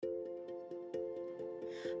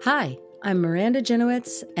Hi, I'm Miranda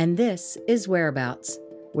Jenowitz, and this is Whereabouts,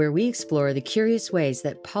 where we explore the curious ways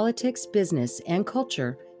that politics, business, and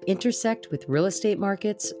culture intersect with real estate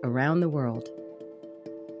markets around the world.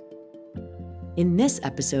 In this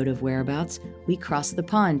episode of Whereabouts, we cross the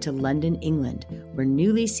pond to London, England, where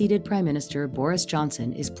newly seated Prime Minister Boris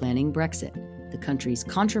Johnson is planning Brexit, the country's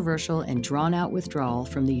controversial and drawn-out withdrawal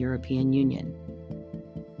from the European Union.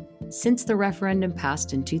 Since the referendum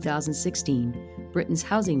passed in 2016, Britain's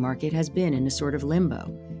housing market has been in a sort of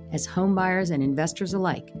limbo, as homebuyers and investors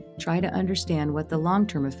alike try to understand what the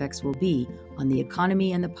long-term effects will be on the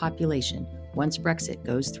economy and the population once Brexit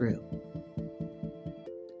goes through.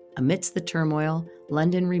 Amidst the turmoil,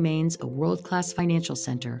 London remains a world-class financial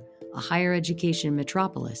center, a higher education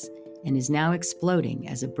metropolis, and is now exploding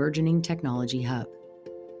as a burgeoning technology hub.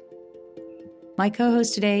 My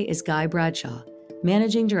co-host today is Guy Bradshaw,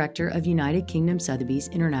 Managing Director of United Kingdom Sotheby's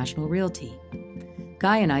International Realty.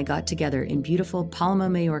 Guy and I got together in beautiful Palma,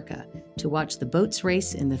 Majorca, to watch the boats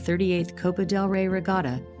race in the 38th Copa del Rey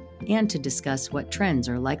Regatta and to discuss what trends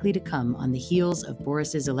are likely to come on the heels of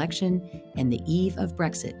Boris's election and the eve of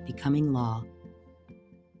Brexit becoming law.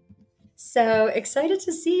 So excited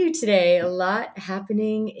to see you today. A lot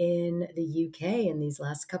happening in the UK in these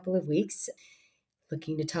last couple of weeks.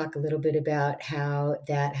 Looking to talk a little bit about how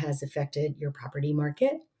that has affected your property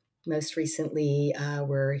market. Most recently,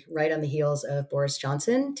 we're right on the heels of Boris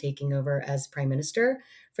Johnson taking over as Prime Minister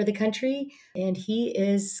for the country, and he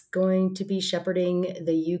is going to be shepherding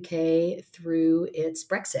the UK through its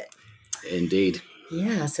Brexit. Indeed.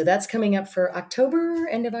 Yeah, so that's coming up for October,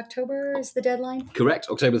 end of October is the deadline? Correct,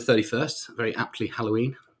 October the 31st, very aptly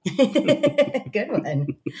Halloween. Good one.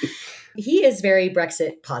 He is very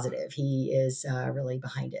Brexit positive. He is really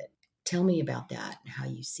behind it. Tell me about that, how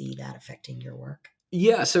you see that affecting your work.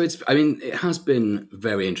 Yeah, so it has been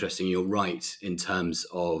very interesting. You're right in terms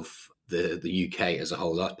of the UK as a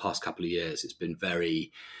whole. The past couple of years, it's been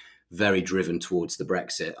very, very driven towards the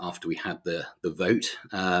Brexit after we had the vote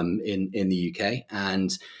in the UK.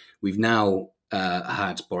 And we've now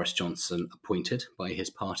had Boris Johnson appointed by his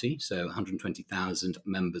party. So 120,000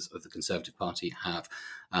 members of the Conservative Party have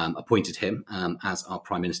appointed him as our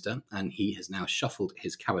Prime Minister. And he has now shuffled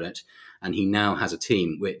his cabinet. And he now has a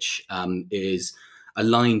team which is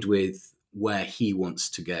aligned with where he wants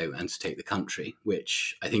to go and to take the country,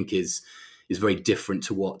 which I think is very different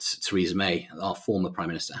to what Theresa May, our former Prime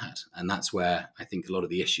Minister, had. And that's where I think a lot of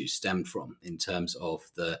the issues stemmed from in terms of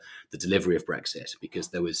the delivery of Brexit, because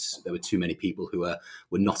there were too many people who were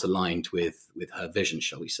not aligned with her vision,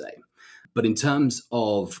 shall we say. But in terms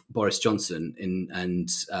of Boris Johnson and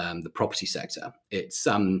the property sector, it's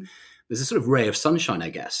there's a sort of ray of sunshine, I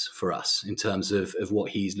guess, for us in terms of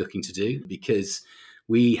what he's looking to do, because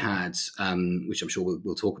we had, which I'm sure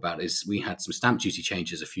we'll talk about, is we had some stamp duty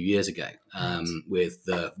changes a few years ago with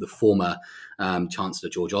the former Chancellor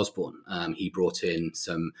George Osborne. He brought in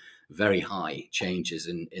some very high changes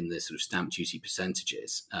in the sort of stamp duty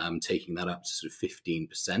percentages, taking that up to sort of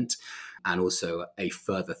 15%, and also a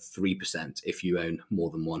further 3% if you own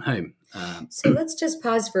more than one home. So let's just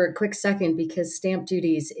pause for a quick second, because stamp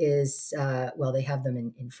duties is, they have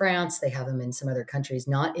them in France, they have them in some other countries,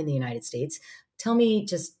 not in the United States. Tell me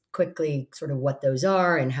just quickly sort of what those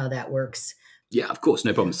are and how that works. Yeah, of course,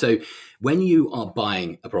 no problem. So when you are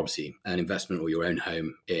buying a property, an investment, or your own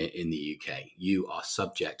home in the UK, you are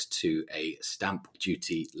subject to a stamp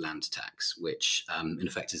duty land tax, which in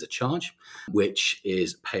effect is a charge, which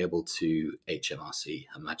is payable to HMRC,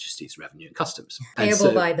 Her Majesty's Revenue and Customs.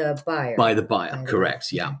 Payable by the buyer. By the buyer,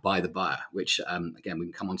 correct. Yeah, by the buyer, which again, we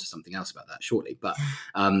can come on to something else about that shortly. But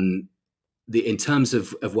in terms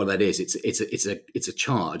of what that is, it's a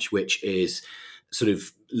charge which is sort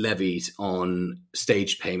of levied on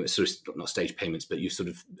stage payments, sort of not stage payments, but you sort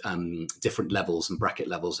of different levels and bracket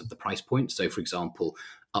levels of the price point. So, for example,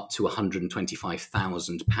 up to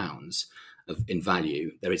 £125,000 in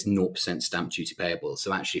value, there is 0% stamp duty payable.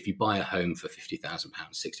 So actually, if you buy a home for £50,000,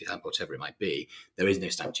 £60,000, whatever it might be, there is no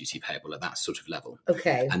stamp duty payable at that sort of level.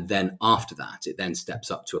 Okay. And then after that, it then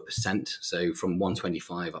steps up to 1%. So from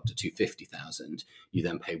 125 up to 250,000, you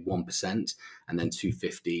then pay 1%, and then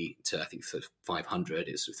 250 to I think 500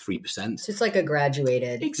 is 3%. So it's like a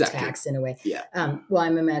graduated tax in a way. Yeah. Well,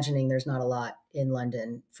 I'm imagining there's not a lot in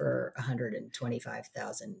London for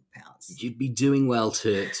 £125,000. You'd be doing well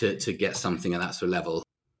to get something at that sort of level.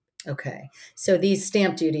 Okay. So these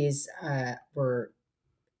stamp duties were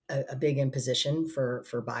a big imposition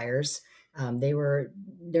for buyers. They're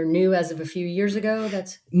new as of a few years ago.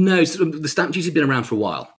 No, sort of the stamp duty has been around for a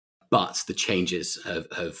while, but the changes have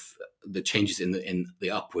the changes in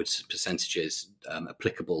the upwards percentages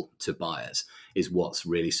applicable to buyers is what's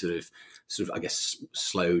really sort of I guess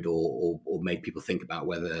slowed or made people think about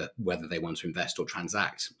whether they want to invest or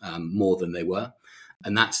transact more than they were.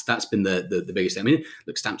 And that's been the biggest thing. I mean,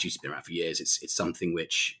 look, stamp duty's been around for years. It's something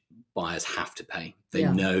which buyers have to pay. They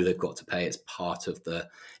know they've got to pay. It's part of the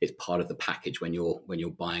package when you're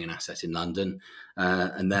buying an asset in London,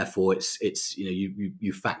 and therefore it's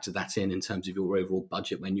you factor that in terms of your overall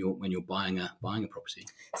budget when you're buying a property.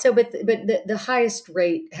 So, but the highest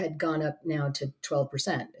rate had gone up now to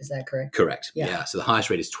 12%. Is that correct? Correct. Yeah. So the highest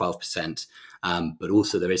rate is 12%, but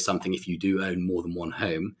also there is something if you do own more than one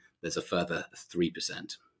home, there's a further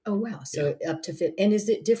 3%. Oh, wow. So up to 50. And is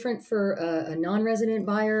it different for a non-resident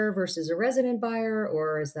buyer versus a resident buyer,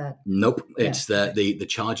 or is that? Nope. It's the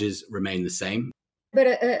charges remain the same. But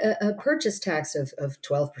a purchase tax of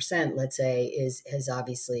 12%, let's say,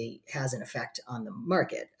 has an effect on the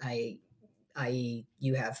market. I.e.,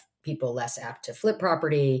 you have people less apt to flip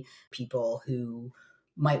property, people who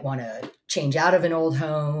might want to change out of an old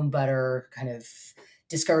home, but are kind of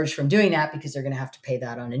discouraged from doing that because they're going to have to pay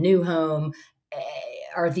that on a new home.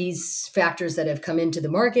 Are these factors that have come into the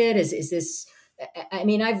market? Is this? I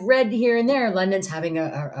mean, I've read here and there London's having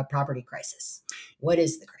a property crisis. What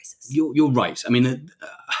is the crisis? You're right. I mean,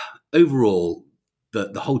 overall,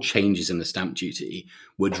 the whole changes in the stamp duty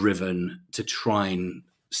were driven to try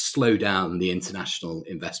slow down the international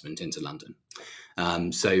investment into London.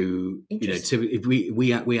 If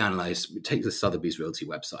we analyze, take the Sotheby's Realty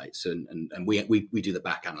websites, and we do the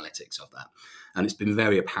back analytics of that, and it's been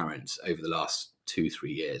very apparent over the last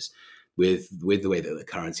 2-3 years with the way that the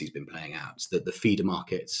currency's been playing out, that the feeder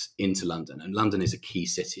markets into London, and London is a key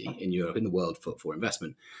city in Europe, in the world for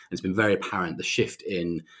investment, and it's been very apparent the shift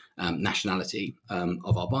in nationality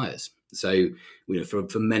of our buyers. So,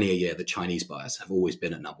 for many a year, the Chinese buyers have always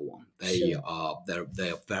been at number one. They are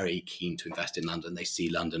very keen to invest in London. They see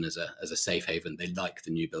London as a safe haven. They like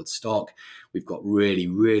the new build stock. We've got really,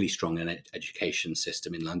 really strong education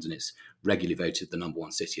system in London. It's regularly voted the number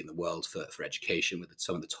one city in the world for education, with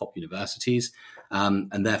some of the top universities.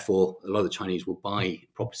 And therefore, a lot of the Chinese will buy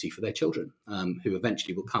property for their children, who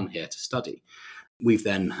eventually will come here to study. We've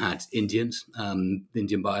then had Indian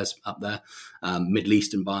buyers up there, Middle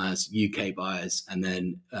Eastern buyers, UK buyers, and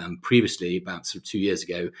then previously, about 2 years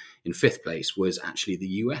ago, in fifth place was actually the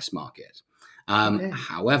US market.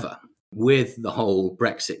 However, with the whole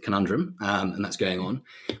Brexit conundrum, and that's going on,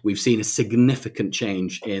 we've seen a significant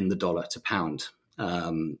change in the dollar to pound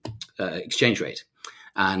exchange rate.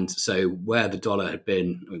 And so where the dollar had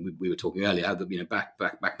been, we were talking earlier that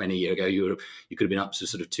back many years ago, you could have been up to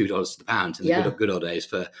sort of $2 to the pound in the good old days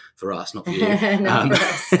for us, not for you. Not for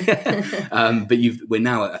us. But we're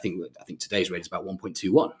now, I think today's rate is about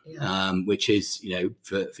 1.21, which is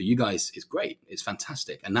for you guys is great. It's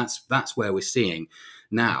fantastic, and that's where we're seeing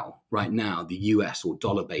right now the US or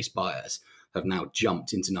dollar-based buyers have now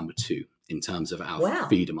jumped into number 2 in terms of our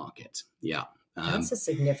feeder market. Yeah, that's a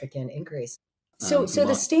significant increase. So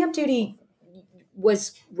the stamp duty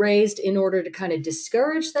was raised in order to kind of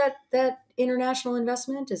discourage that international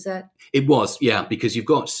investment. Is that? It was, yeah, because you've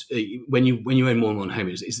got when you own more than one home,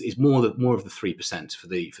 it's more of the 3% for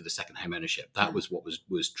the second home ownership. That was what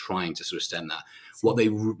was trying to sort of stem that. What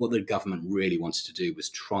the government really wanted to do was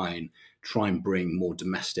try and bring more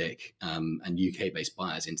domestic and UK based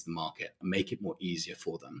buyers into the market and make it more easier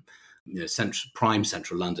for them. Prime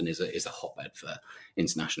central London is a hotbed for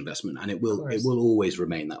international investment, and it will always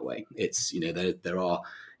remain that way. It's there are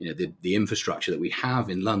the infrastructure that we have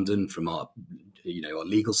in London from our our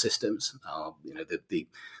legal systems, the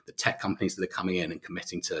tech companies that are coming in and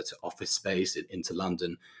committing to office space into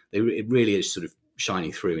London. It really is sort of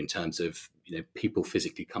shining through in terms of people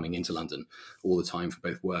physically coming into London all the time for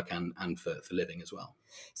both work and for living as well.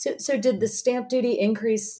 So did the stamp duty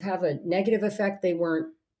increase have a negative effect they weren't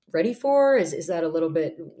ready for? Is that a little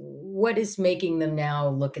bit, what is making them now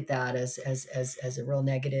look at that as a real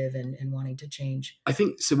negative and wanting to change? I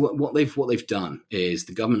think so. What they've done is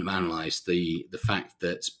the government have analysed the fact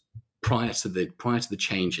that prior to the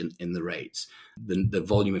change in the rates, the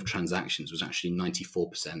volume of transactions was actually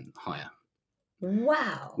 94% higher.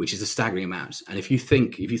 Wow. Which is a staggering amount. And if you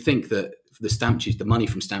think that the stamp duty, the money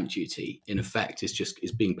from stamp duty, in effect,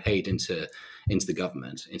 is being paid into the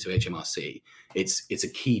government, into HMRC, it's a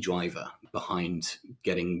key driver behind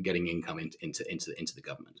getting income into the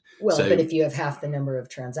government. Well, but if you have half the number of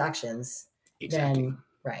transactions, then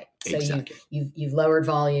right. So exactly. you've lowered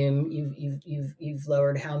volume. You've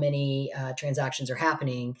lowered how many transactions are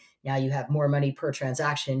happening. Now you have more money per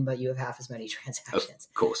transaction, but you have half as many transactions.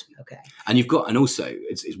 Of course. Okay. And also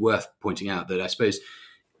it's worth pointing out that I suppose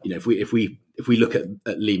if we look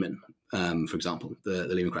at Lehman, for example, the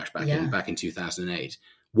Lehman crash back in 2008,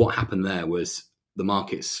 what happened there was the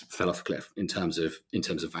markets fell off a cliff in terms of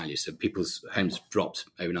value. So people's homes dropped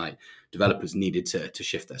overnight. Developers needed to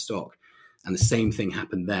shift their stock, and the same thing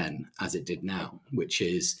happened then as it did now, which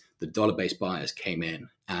is the dollar-based buyers came in,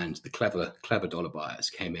 and the clever dollar buyers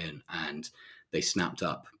came in, and they snapped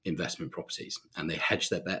up investment properties and they hedged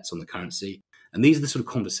their bets on the currency. And these are the sort of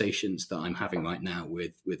conversations that I'm having right now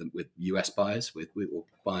with US buyers, or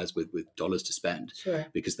buyers with dollars to spend, sure,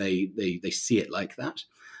 because they see it like that.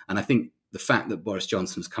 And I think the fact that Boris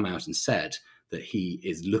Johnson has come out and said that he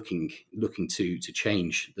is looking to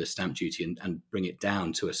change the stamp duty and bring it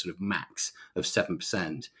down to a sort of max of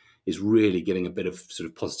 7% is really giving a bit of sort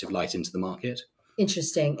of positive light into the market.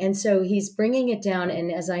 Interesting. And so he's bringing it down.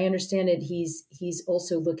 And as I understand it, he's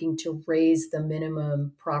also looking to raise the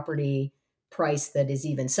minimum property price that is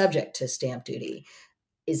even subject to stamp duty.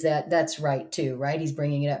 That's right too, right? He's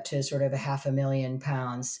bringing it up to sort of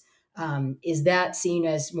 £500,000. Is that seen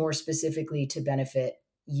as more specifically to benefit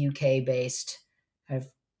UK based kind of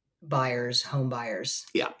buyers, home buyers?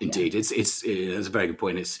 Yeah, indeed. Yeah. It's a very good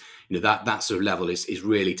point. It's, that sort of level is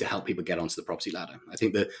really to help people get onto the property ladder. I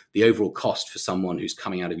think that the overall cost for someone who's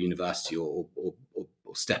coming out of university or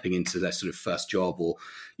stepping into their sort of first job, or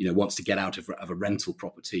wants to get out of a rental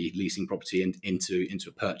property, leasing property, and into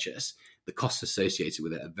a purchase, the costs associated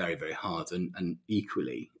with it are very, very hard, and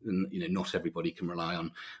equally, not everybody can rely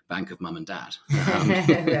on Bank of Mum and Dad.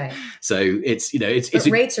 Right. So it's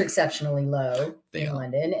rates are exceptionally low in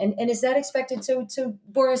London, and is that expected? So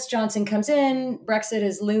Boris Johnson comes in, Brexit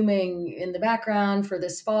is looming in the background for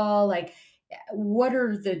this fall. Like, what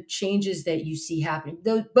are the changes that you see happening?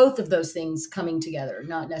 Both of those things coming together,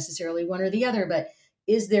 not necessarily one or the other, but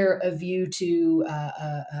is there a view to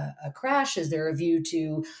a crash? Is there a view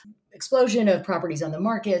to explosion of properties on the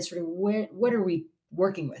market? Sort of what are we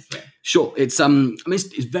working with here? Sure. It's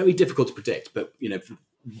it's very difficult to predict, but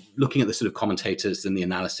looking at the sort of commentators and the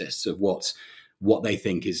analysis of what they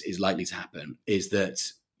think is likely to happen, is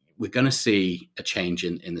that we're going to see a change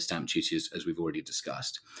in the stamp duty, as we've already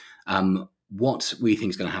discussed. What we think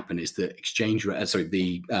is going to happen is that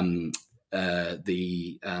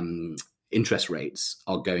the interest rates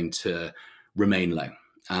are going to remain low.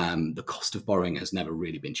 The cost of borrowing has never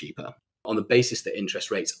really been cheaper. On the basis that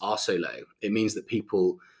interest rates are so low, it means that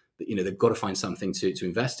people, they've got to find something to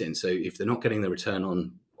invest in. So if they're not getting the return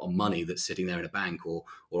on money that's sitting there in a bank or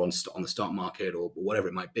on the stock market or whatever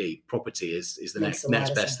it might be, property is the next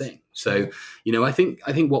best thing. So, I think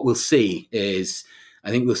what we'll see is,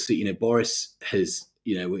 Boris has,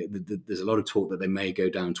 there's a lot of talk that they may go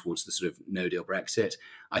down towards the sort of no deal Brexit.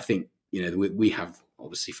 I think, we have,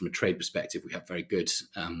 obviously from a trade perspective, we have very good,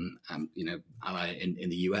 ally in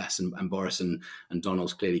the US, and Boris and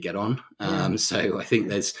Donald clearly get on. So I think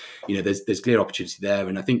there's clear opportunity there.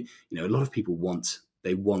 And I think, a lot of people want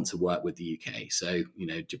to work with the UK. So,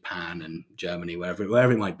 Japan and Germany, wherever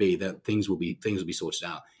it might be, that things will be sorted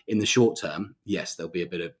out. In the short term, yes, there'll be a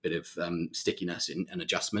bit of stickiness and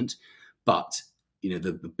adjustment. But,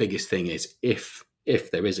 the biggest thing is if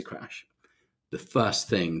there is a crash, the first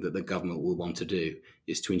thing that the government will want to do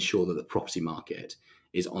is to ensure that the property market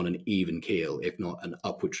is on an even keel, if not an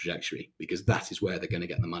upward trajectory, because that is where they're going to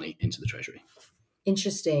get the money into the Treasury.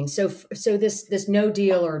 Interesting. So this no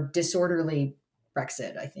deal or disorderly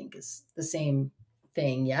Brexit, I think, is the same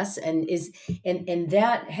thing. Yes. And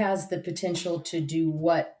that has the potential to do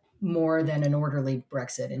what more than an orderly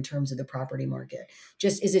Brexit in terms of the property market?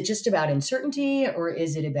 Is it just about uncertainty, or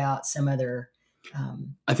is it about some other?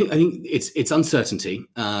 I think it's uncertainty.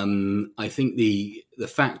 I think the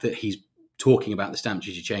fact that he's talking about the stamp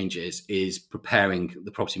duty changes is preparing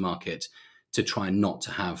the property market to try not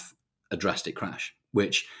to have a drastic crash,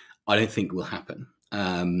 which I don't think will happen.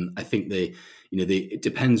 I think it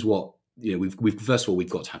depends what, we've first of all, we've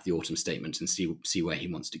got to have the autumn statement and see where he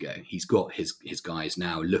wants to go. He's got his guys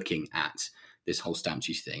now looking at this whole stamp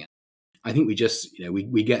duty thing. I think we just,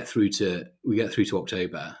 we get through to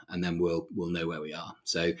October, and then we'll know where we are.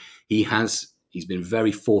 So he's been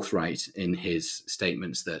very forthright in his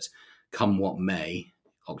statements that come what may,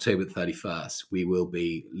 October 31st, we will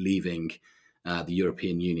be leaving the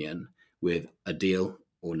European Union with a deal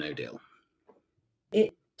or no deal.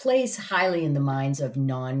 It plays highly in the minds of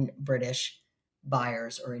non-British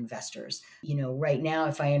buyers or investors. Right now,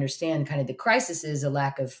 if I understand, kind of the crisis is a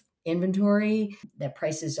lack of inventory, that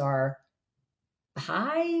prices are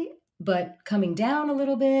high, but coming down a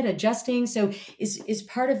little bit, adjusting. So is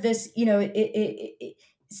part of this,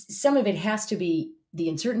 some of it has to be the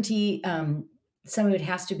uncertainty. Some of it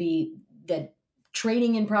has to be that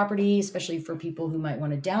trading in property, especially for people who might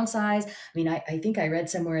want to downsize. I mean, I think I read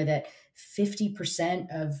somewhere that 50%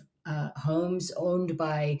 of homes owned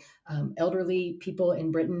by elderly people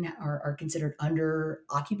in Britain are considered under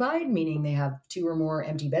occupied, meaning they have 2 or more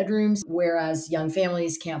empty bedrooms, whereas young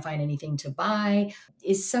families can't find anything to buy.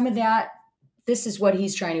 Is some of that, this is what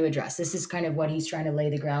he's trying to address. This is kind of what he's trying to lay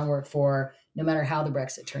the groundwork for, no matter how the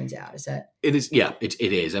Brexit turns out. Is that? It is. Yeah, it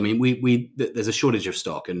is. I mean, there's a shortage of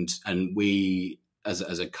stock, and we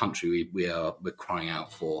as a country, we're crying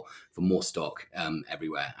out for more stock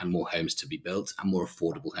everywhere, and more homes to be built, and more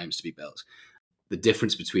affordable homes to be built. The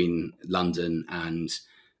difference between London and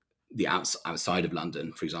the outside of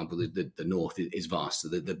London, for example, the north is vast. So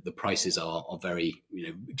the prices are very,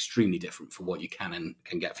 extremely different for what you can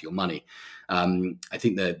get for your money. I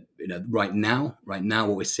think that right now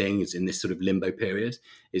what we're seeing is, in this sort of limbo period,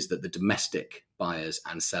 is that the domestic buyers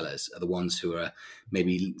and sellers are the ones who are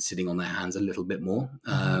maybe sitting on their hands a little bit more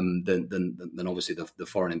than obviously the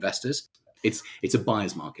foreign investors. It's a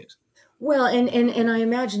buyer's market. Well, and I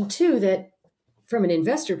imagine too that from an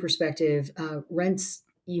investor perspective, rents,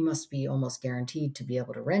 you must be almost guaranteed to be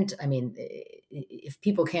able to rent. I mean, if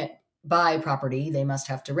people can't buy property, they must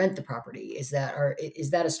have to rent the property. Is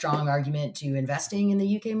that a strong argument to investing in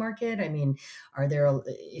the UK market? I mean,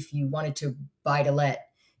 if you wanted to buy to let,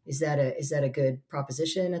 is that a good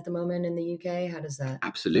proposition at the moment in the UK? How does that?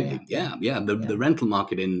 Absolutely. Yeah. The rental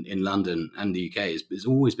market in London and the UK has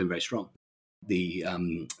always been very strong. The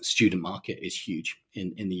student market is huge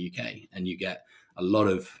in the UK, and you get a lot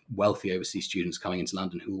of wealthy overseas students coming into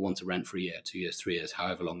London who will want to rent for a year, 2 years, 3 years,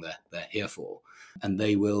 however long they're here for. And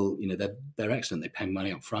they will, they're excellent. They pay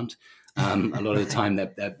money up front. A lot of the time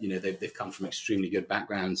they've come from extremely good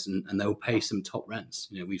backgrounds, and they'll pay some top rents.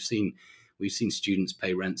 We've seen students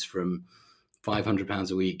pay rents from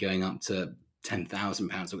 £500 a week going up to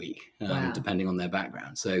 £10,000 a week, wow, depending on their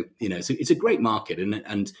background. So, so it's a great market,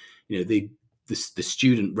 and the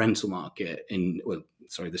student rental market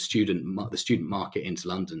the student market into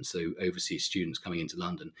London, so overseas students coming into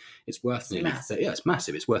London, it's worth it's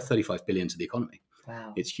massive. It's worth 35 billion to the economy.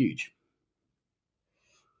 Wow, it's huge.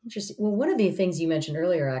 Interesting. Well, one of the things you mentioned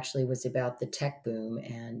earlier actually was about the tech boom,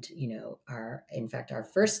 and our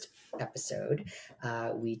first episode,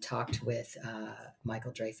 we talked with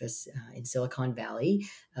Michael Dreyfus in Silicon Valley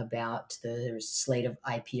about the slate of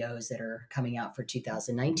IPOs that are coming out for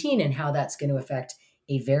 2019 and how that's going to affect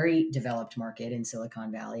a very developed market in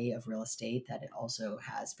Silicon Valley of real estate that it also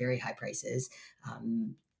has very high prices.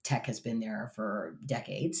 Tech has been there for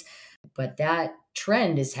decades, but that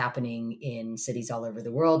trend is happening in cities all over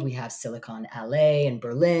the world. We have Silicon LA in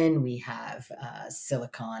Berlin. We have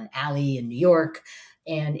Silicon Alley in New York.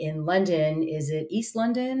 And in London, is it East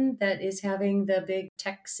London that is having the big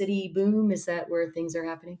tech city boom? Is that where things are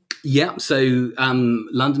happening? Yeah, so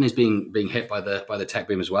London is being hit by the tech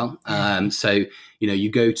boom as well. So you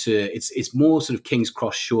go to it's more sort of King's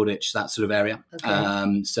Cross, Shoreditch, that sort of area.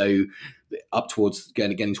 Okay. So up towards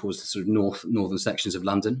getting towards the sort of northern sections of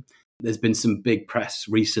London. There's been some big press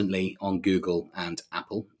recently on Google and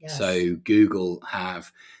Apple. Yes. So Google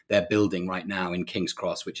they're building right now in King's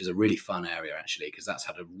Cross, which is a really fun area actually, because that's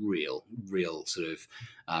had a real sort of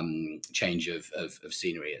change of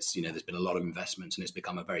scenery. It's there's been a lot of investment, and it's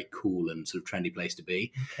become a very cool and sort of trendy place to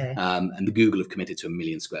be. Okay. And the Google have committed to 1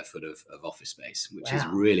 million square foot of office space, which is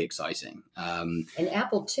really exciting. And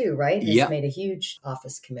Apple too, right? Has made a huge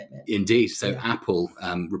office commitment. Indeed. So Apple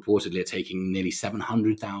reportedly are taking nearly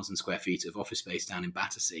 700,000 square feet of office space down in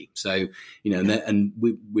Battersea. So and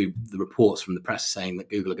we the reports from the press saying that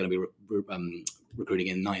Google are going to be recruiting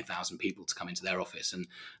in 9,000 people to come into their office, and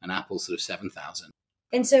Apple sort of 7,000.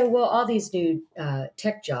 And so, well, all these new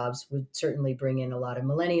tech jobs would certainly bring in a lot of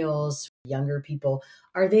millennials, younger people.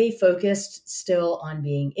 Are they focused still on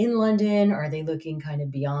being in London? Are they looking kind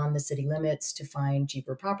of beyond the city limits to find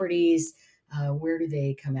cheaper properties? Where do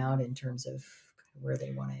they come out in terms of where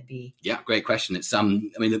they want to be? Yeah, great question. It's I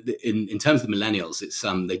mean, in terms of the millennials, it's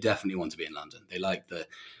they definitely want to be in London. They like the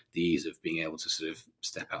ease of being able to sort of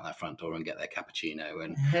step out that front door and get their cappuccino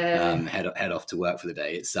and head off to work for the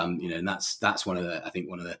day. It's and that's one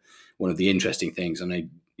of the interesting things. I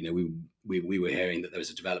know we were hearing that there was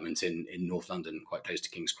a development in North London, quite close to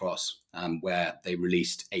King's Cross, where they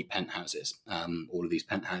released 8 penthouses. All of these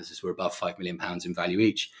penthouses were above £5 million in value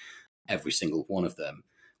each. Every single one of them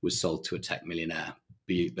was sold to a tech millionaire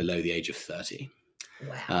below the age of 30.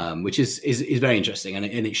 Wow. Which is very interesting, and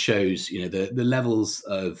it shows the levels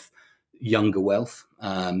of younger wealth,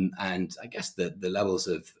 and I guess the levels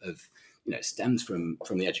of it stems from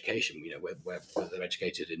the education, whether they're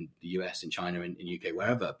educated in the US, in China, in UK,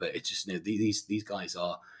 wherever. But it's just these guys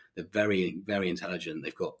are They're very, very intelligent.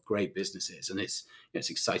 They've got great businesses, and it's an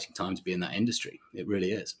exciting time to be in that industry. It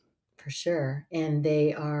really is. For sure. And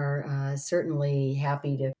they are certainly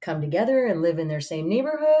happy to come together and live in their same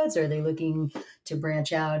neighborhoods. Are they looking to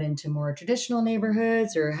branch out into more traditional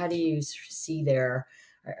neighborhoods, or how do you see are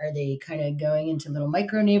they kind of going into little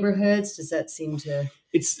micro neighborhoods? Does that seem to...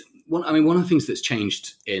 It's one. I mean, one of the things that's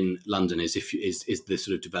changed in London is the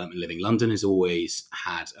sort of development living. London has always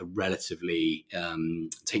had a relatively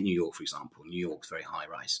take New York for example. New York's very high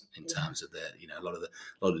rise in terms of a lot of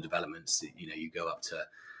the developments. You go up to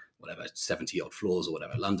whatever 70 odd floors or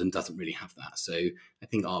whatever. London doesn't really have that. So I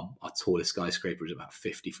think our tallest skyscraper is about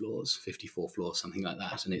 50 floors, 54 floors, something like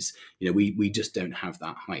that. And it's, we just don't have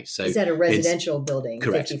that height. So is that a residential building?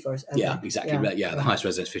 Correct. 50 floors? Okay. Yeah, exactly. Yeah. The highest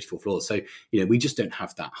residence, 54 floors. So, we just don't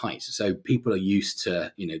have that height. So people are used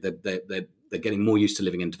to, they're getting more used to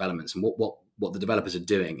living in developments. And what the developers are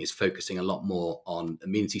doing is focusing a lot more on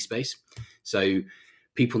amenity space. So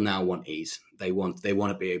people now want ease. They want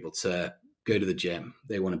to be able to go to the gym.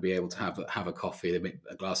 They want to be able to have a coffee,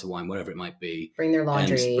 a glass of wine, whatever it might be. Bring their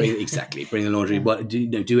laundry. Bring the laundry.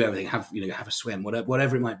 Do everything. Have a swim.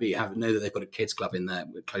 Whatever it might be. Know that they've got a kids club in there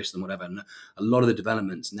close to them. Whatever. And a lot of the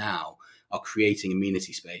developments now are creating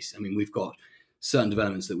amenity space. I mean, we've got certain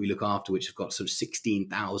developments that we look after which have got sort of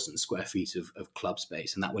 16,000 square feet of club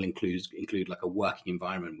space, and that will include like a working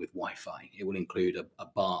environment with Wi-Fi. It will include a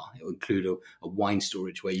bar. It will include a wine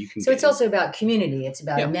storage where you can. So it's also about community. It's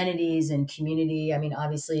about amenities and community. I mean,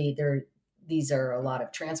 obviously these are a lot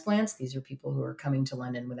of transplants. These are people who are coming to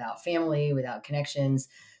London without family, without connections,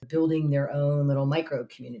 building their own little micro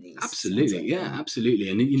communities. Absolutely. Absolutely.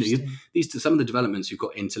 And some of the developments you've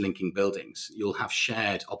got interlinking buildings, you'll have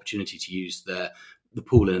shared opportunity to use the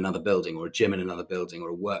pool in another building, or a gym in another building, or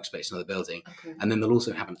a workspace in another building. Okay. And then they'll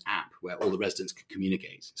also have an app where all the residents can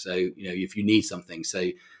communicate. So, if you need something,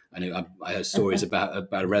 say, I know I heard stories about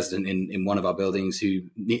a resident in one of our buildings who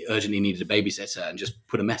urgently needed a babysitter and just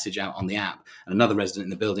put a message out on the app. And another resident in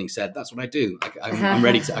the building said, "That's what I do. I'm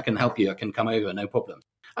ready to. I can help you. I can come over. No problem."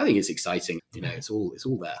 I think it's exciting. It's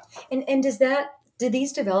all there. And do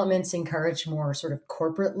these developments encourage more sort of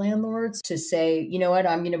corporate landlords to say, you know what,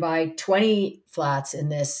 I'm going to buy 20 flats in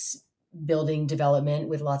this building development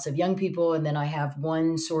with lots of young people, and then I have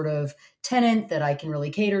one sort of tenant that I can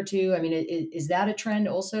really cater to? I mean, is that a trend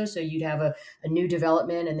also? So you'd have a new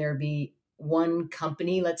development and there'd be one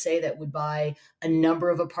company, let's say, that would buy a number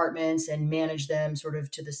of apartments and manage them sort of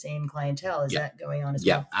to the same clientele. Is that going on as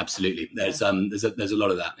well? Yeah, absolutely. There's a lot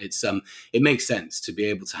of that. It's it makes sense to be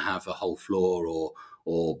able to have a whole floor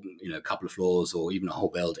or a couple of floors or even a whole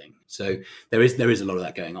building. So there is a lot of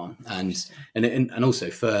that going on. And also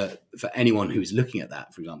for anyone who's looking at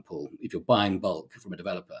that, for example, if you're buying bulk from a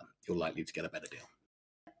developer, you're likely to get a better deal.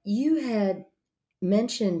 You had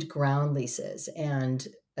mentioned ground leases, and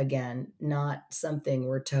again, not something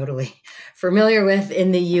we're totally familiar with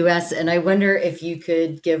in the US. And I wonder if you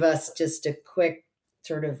could give us just a quick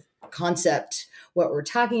sort of concept, what we're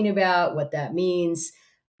talking about, what that means.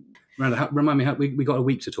 Miranda, remind me, we got a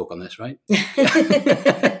week to talk on this, right?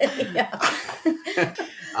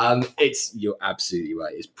 You're absolutely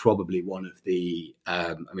right. It's probably one of the.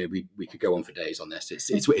 We could go on for days on this.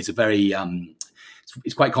 It's a very.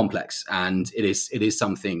 It's quite complex, and it is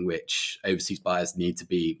something which overseas buyers need to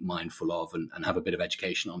be mindful of and have a bit of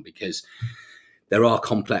education on, because there are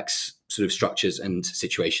complex sort of structures and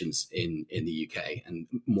situations in the UK, and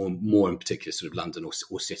more in particular sort of London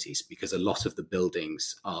or cities, because a lot of the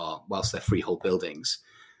buildings are, whilst they're freehold buildings,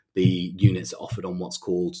 the units are offered on what's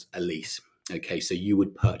called a lease. Okay, so you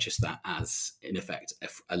would purchase that as, in effect,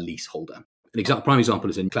 a leaseholder. Prime example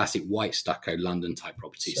is a classic white stucco London type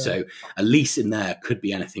property. Sure. So a lease in there could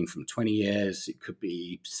be anything from 20 years, it could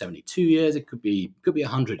be 72 years, it could be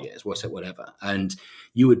 100 years, whatever. And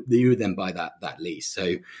you would then buy that lease.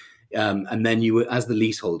 So and then you would, as the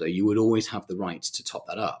leaseholder, you would always have the right to top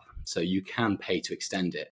that up. So you can pay to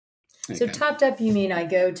extend it. Okay. So topped up, you mean I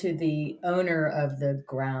go to the owner of the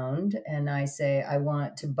ground and I say, I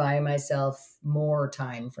want to buy myself more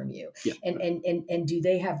time from you. Yeah. And do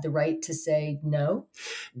they have the right to say no?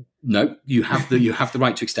 No, you have the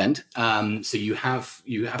right to extend. So you have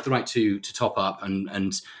the right to top up,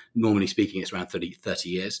 and normally speaking, it's around 30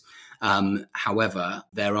 years. However,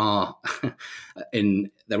 there are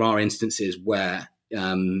instances where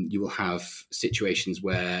you will have situations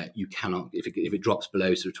where you cannot, if it drops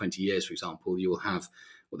below sort of 20 years, for example, you will have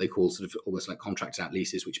what they call sort of almost like contract out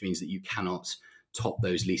leases, which means that you cannot top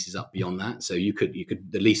those leases up beyond that. So you could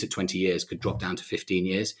the lease at 20 years could drop down to 15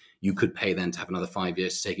 years. You could pay then to have another 5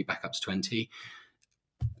 years to take it back up to 20.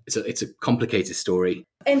 It's a complicated story.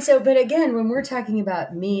 And so, but again, when we're talking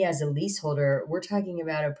about me as a leaseholder, we're talking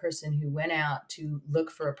about a person who went out to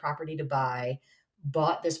look for a property to buy,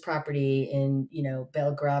 bought this property in,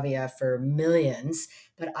 Belgravia for millions,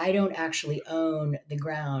 but I don't actually own the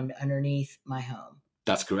ground underneath my home.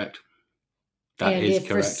 That's correct. That And is if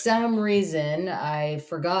for correct. some reason I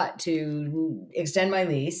forgot to extend my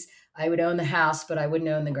lease, I would own the house, but I wouldn't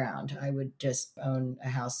own the ground. I would just own a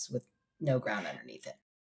house with no ground underneath it.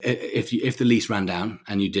 If the lease ran down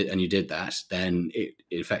and you did that, then it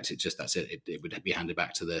affects it. Just that's it. It would be handed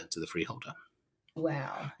back to the freeholder.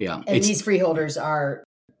 Wow. Yeah, And these freeholders are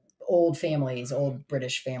old families, old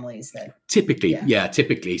British families that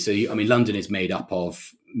typically. So London is made up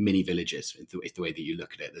of mini villages. If the way that you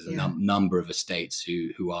look at it, there's a number of estates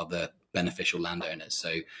who are the beneficial landowners.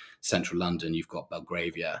 So central London, you've got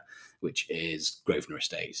Belgravia, which is Grosvenor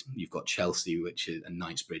Estate. You've got Chelsea, which is and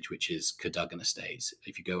Knightsbridge, which is Cadogan Estate.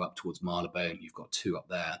 If you go up towards Marylebone, you've got two up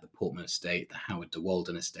there: the Portman Estate, the Howard de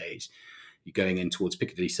Walden Estate. You're going in towards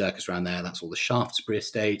Piccadilly Circus around there. That's all the Shaftesbury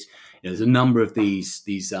Estate. There's a number of these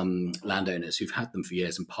landowners who've had them for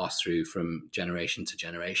years and passed through from generation to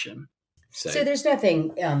generation. So there's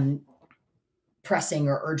nothing pressing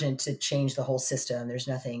or urgent to change the whole system. There's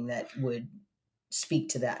nothing that would speak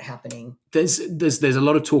to that happening. There's a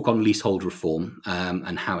lot of talk on leasehold reform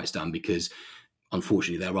and how it's done, because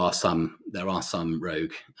unfortunately there are some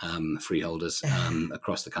rogue freeholders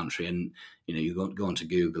across the country, and you go onto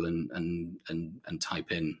Google and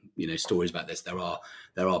type in stories about this. There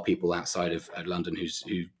are people outside of London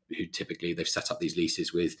who typically they've set up these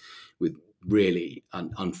leases with really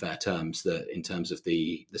unfair terms, that in terms of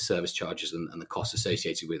the service charges and the costs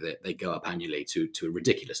associated with it, they go up annually to a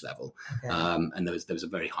ridiculous level. Okay. And there was a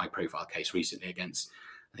very high profile case recently against,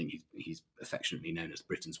 I think he's affectionately known as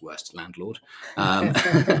Britain's worst landlord.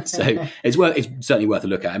 So it's certainly worth a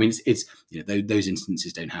look at. I mean, it's those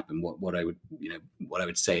instances don't happen. What I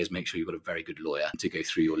would say is make sure you've got a very good lawyer to go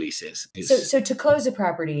through your leases. So to close a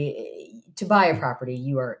property, to buy a property,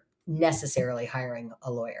 you are necessarily hiring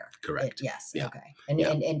a lawyer. Correct. Yes. Yeah. Okay.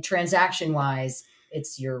 And transaction wise,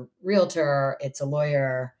 it's your realtor, it's a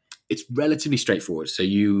lawyer. It's relatively straightforward. So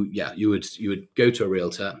you would go to a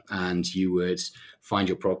realtor and you would find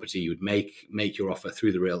your property. You would make your offer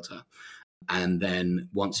through the realtor, and then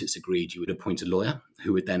once it's agreed, you would appoint a lawyer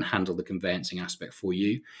who would then handle the conveyancing aspect for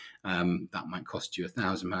you. That might cost you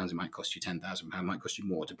 £1,000. It might cost you £10,000. It might cost you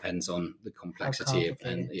more. It depends on the complexity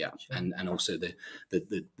and also the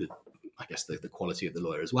I guess the quality of the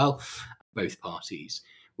lawyer as well. Both parties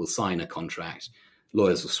will sign a contract.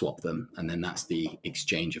 Lawyers will swap them, and then that's the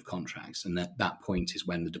exchange of contracts. And at that point is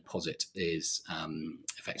when the deposit is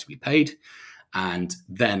effectively paid. And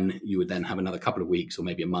then you would then have another couple of weeks or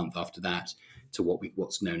maybe a month after that to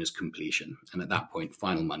what's known as completion. And at that point,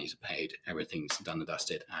 final monies are paid, everything's done and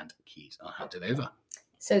dusted, and keys are handed over.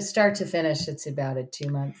 So start to finish, it's about a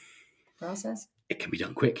 2-month process? It can be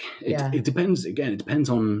done quick. It depends. Again, it depends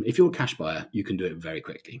on, if you're a cash buyer, you can do it very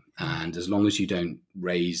quickly. And as long as you don't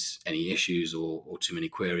raise any issues or too many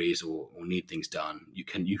queries or need things done, you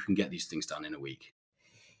can get these things done in a week.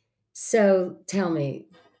 So tell me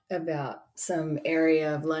about some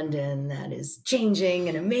area of London that is changing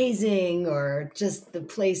and amazing, or just the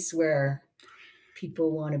place where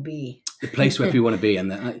people want to be. The place where people want to be,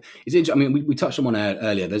 and it's interesting. I mean, we touched on one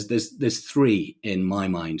earlier. There's three in my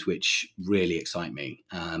mind which really excite me.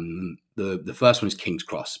 The first one is King's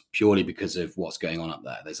Cross, purely because of what's going on up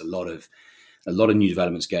there. There's a lot of new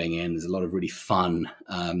developments going in. There's a lot of really fun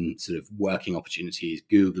sort of working opportunities.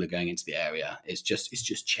 Google are going into the area. It's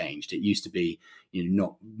just changed. It used to be,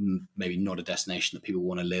 maybe not a destination that people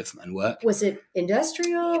want to live and work. Was it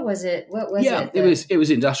industrial? Was it what was it? It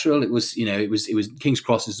was industrial. It was King's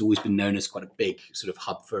Cross has always been known as quite a big sort of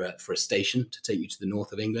hub for a station to take you to the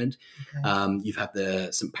north of England. Okay. You've had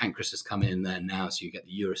the St Pancras has come in there now, so you get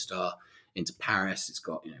the Eurostar into Paris. It's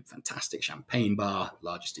got fantastic champagne bar,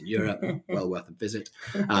 largest in Europe, well worth a visit.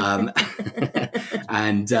 And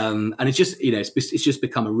it's just it's just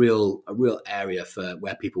become a real area for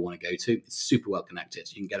where people want to go to. It's super well connected.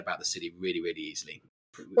 You can get about the city really, really easily.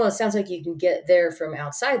 Well, it sounds like you can get there from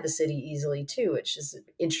outside the city easily too, which is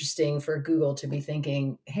interesting for Google to be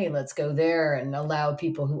thinking, hey, let's go there and allow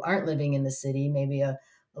people who aren't living in the city, maybe a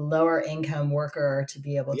lower income worker, to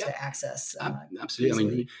be able to access. Absolutely. Easily.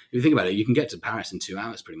 I mean, if you think about it, you can get to Paris in 2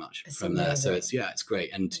 hours pretty much from there. So it's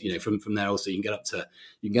great. And from there also you can get up to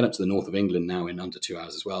the north of England now in under 2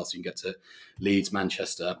 hours as well. So you can get to Leeds,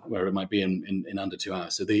 Manchester, where it might be in under 2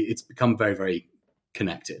 hours. So it's become very, very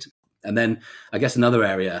connected. And then I guess another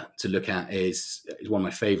area to look at is one of my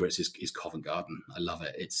favorites is Covent Garden. I love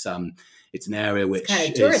it. It's an area which it's kind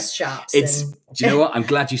of tourist shops. Do you know what? I'm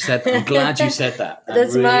glad you said that.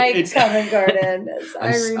 That's really, Covent Garden.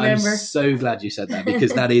 I remember. I'm so glad you said that,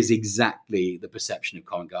 because that is exactly the perception of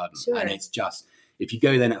Covent Garden. Sure. And it's just, if you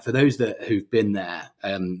go there, for those who've been there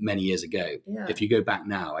many years ago, if you go back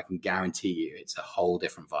now, I can guarantee you it's a whole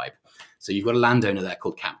different vibe. So you've got a landowner there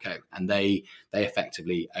called Capco, and they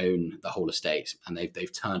effectively own the whole estate, and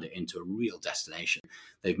they've turned it into a real destination.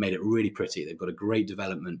 They've made it really pretty. They've got a great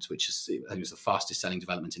development, which is, I think it was the fastest selling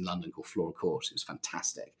development in London, called Flora Court. It was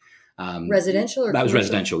fantastic. Residential or that was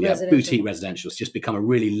residential, yeah, boutique residential. It's just become a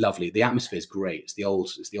really lovely. The atmosphere is great. It's the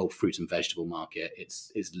old fruit and vegetable market.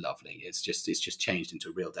 It's lovely. It's just changed into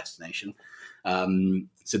a real destination.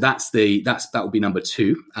 So that would be number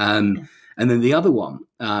two. And then the other one,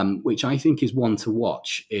 which I think is one to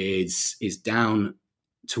watch, is down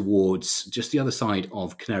towards just the other side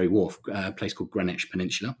of Canary Wharf, a place called Greenwich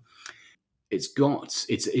Peninsula. It's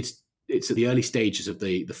at the early stages of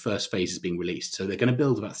the first phases being released. So they're going to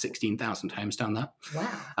build about 16,000 homes down there.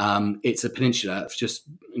 Wow. It's a peninsula. Just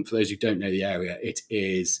for those who don't know the area, it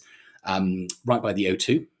is right by the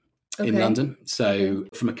O2 in London. So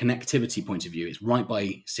from a connectivity point of view, it's right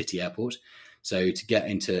by City Airport. So to get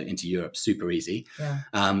into Europe, super easy. Yeah.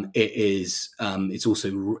 It's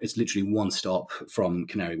literally one stop from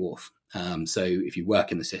Canary Wharf. So if you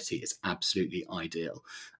work in the city, it's absolutely ideal.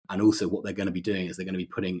 And also what they're going to be doing is they're going to be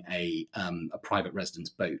putting a private residence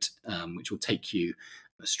boat, which will take you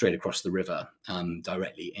straight across the river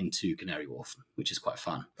directly into Canary Wharf, which is quite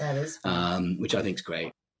fun. That is fun. Which I think is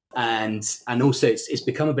great. And also it's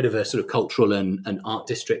become a bit of a sort of cultural and art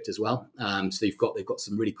district as well. So they've got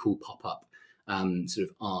some really cool pop-up sort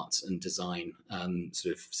of art and design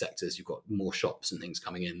sort of sectors. You've got more shops and things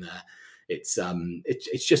coming in there. It's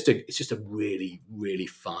just a really, really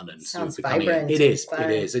fun and sounds sort of vibrant. It is.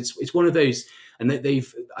 It's one of those, and I think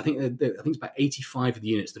it's about 85 of the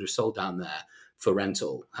units that are sold down there for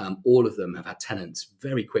rental. All of them have had tenants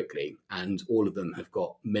very quickly, and all of them have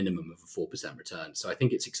got minimum of a 4% return. So I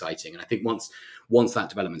think it's exciting, and I think once that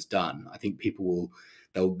development's done, I think people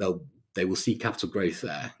will see capital growth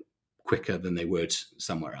there quicker than they would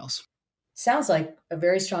somewhere else. Sounds like a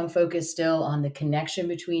very strong focus still on the connection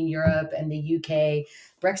between Europe and the UK.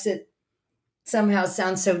 Brexit somehow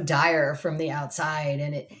sounds so dire from the outside,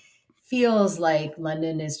 and it feels like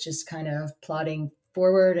London is just kind of plodding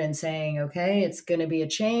forward and saying, okay, it's going to be a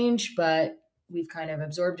change, but we've kind of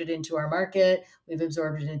absorbed it into our market. We've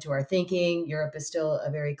absorbed it into our thinking. Europe is still a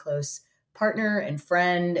very close partner and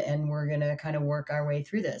friend, and we're going to kind of work our way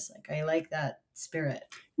through this. Like, I like that spirit.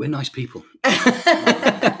 We're nice people.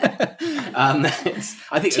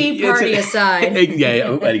 I think tea party aside.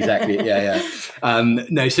 Yeah, exactly. Yeah.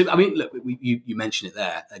 No, so I mean, look, you mentioned it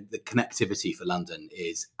there. The connectivity for London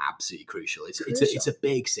is absolutely crucial. It's a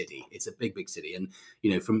big city. It's a big city, and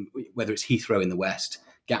from whether it's Heathrow in the west,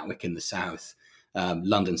 Gatwick in the south,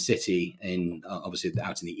 London City in obviously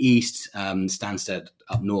out in the east, Stansted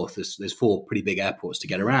up north. There's 4 pretty big airports to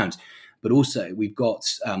get around. But also we've got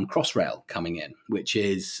Crossrail coming in, which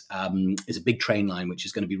is a big train line which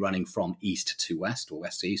is going to be running from east to west, or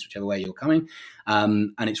west to east, whichever way you're coming.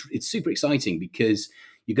 And it's super exciting because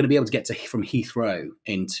you're going to be able to get from Heathrow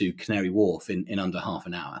into Canary Wharf in under half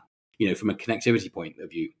an hour. From a connectivity point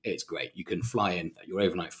of view, it's great. You can fly in your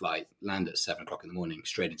overnight flight, land at 7:00 in the morning,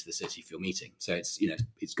 straight into the city for your meeting. So it's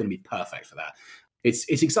going to be perfect for that.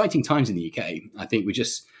 It's exciting times in the UK. I think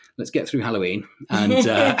let's get through Halloween and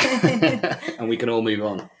and we can all move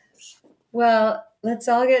on. Well, let's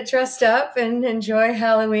all get dressed up and enjoy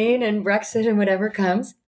Halloween and Brexit and whatever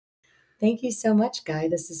comes. Thank you so much, Guy.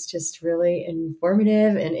 This is just really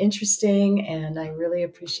informative and interesting, and I really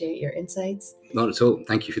appreciate your insights. Not at all.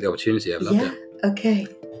 Thank you for the opportunity. I've loved it. Okay.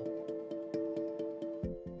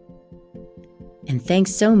 And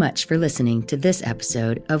thanks so much for listening to this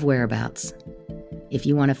episode of Whereabouts. If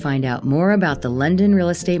you want to find out more about the London real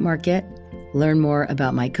estate market, learn more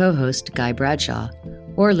about my co-host, Guy Bradshaw,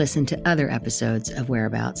 or listen to other episodes of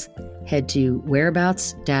Whereabouts, head to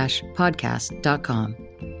whereabouts-podcast.com.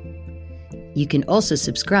 You can also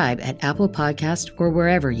subscribe at Apple Podcast or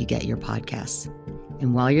wherever you get your podcasts.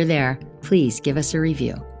 And while you're there, please give us a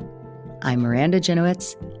review. I'm Miranda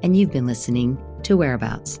Jenowitz, and you've been listening to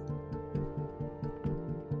Whereabouts.